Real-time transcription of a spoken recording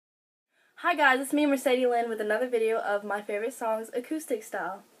Hi guys, it's me Mercedes Lynn with another video of my favorite songs acoustic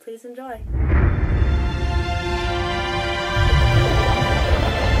style. Please enjoy.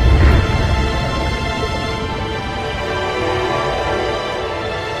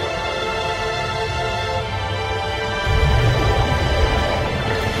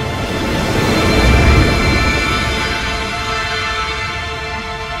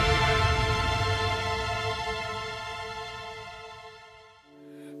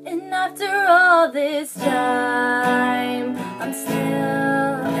 And after all this time, I'm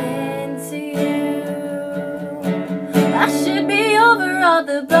still into you. I should be over all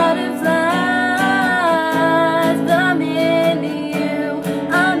the butterflies, but I'm into you,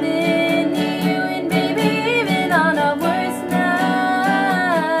 I'm into you. And baby, even on our worst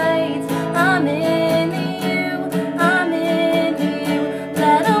nights, I'm into you, I'm into you.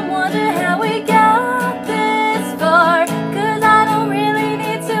 Let them wonder how we got this far, 'cause I don't really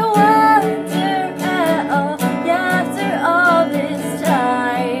need to wonder at all. Yeah, after all this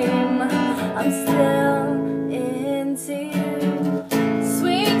time, I'm still into you.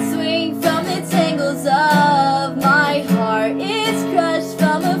 Swing, swing from the tangles of my heart. It's crushed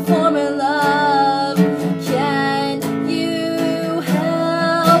from a former love. Can you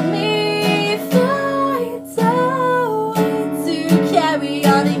help me find a way to carry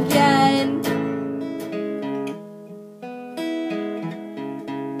on again?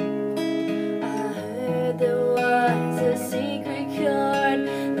 I heard there was a secret chord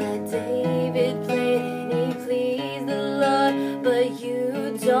that David played and he pleased the Lord, but you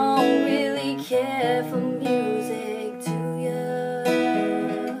don't really care for music, do ya?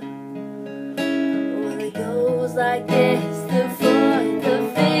 Well, it goes like this: the fourth, the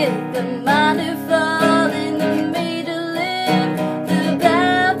fifth, the minor fall, and the major lift, the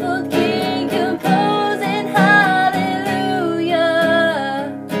baffled king composing hallelujah.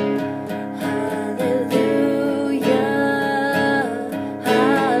 Hallelujah,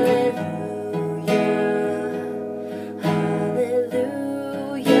 hallelujah, hallelujah,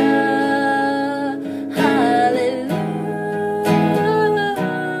 hallelujah.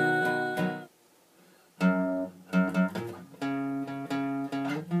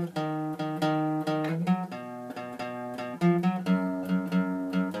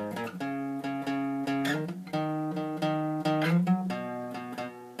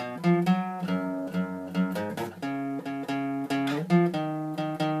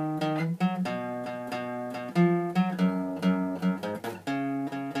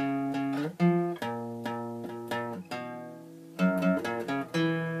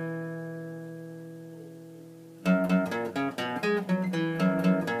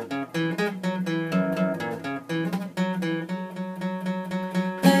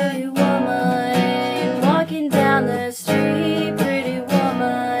 Pretty woman, walking down the street. Pretty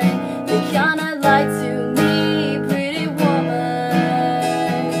woman, the kind I'd like to meet. Pretty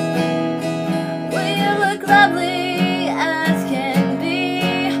woman, well, you look lovely as can be.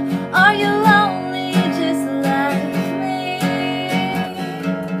 Are you lonely just like me?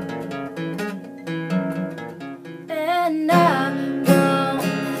 And I won't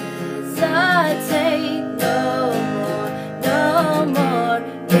hesitate no more, no more.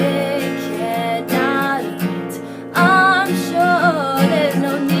 It cannot wait. I'm sure there's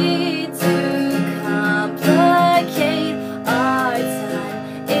no need to complicate. Our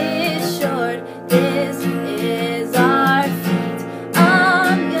time is short. This is our fate.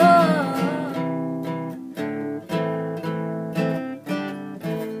 I'm yours.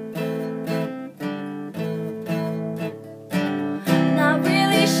 Not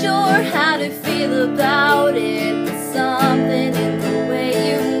really sure how to feel about it.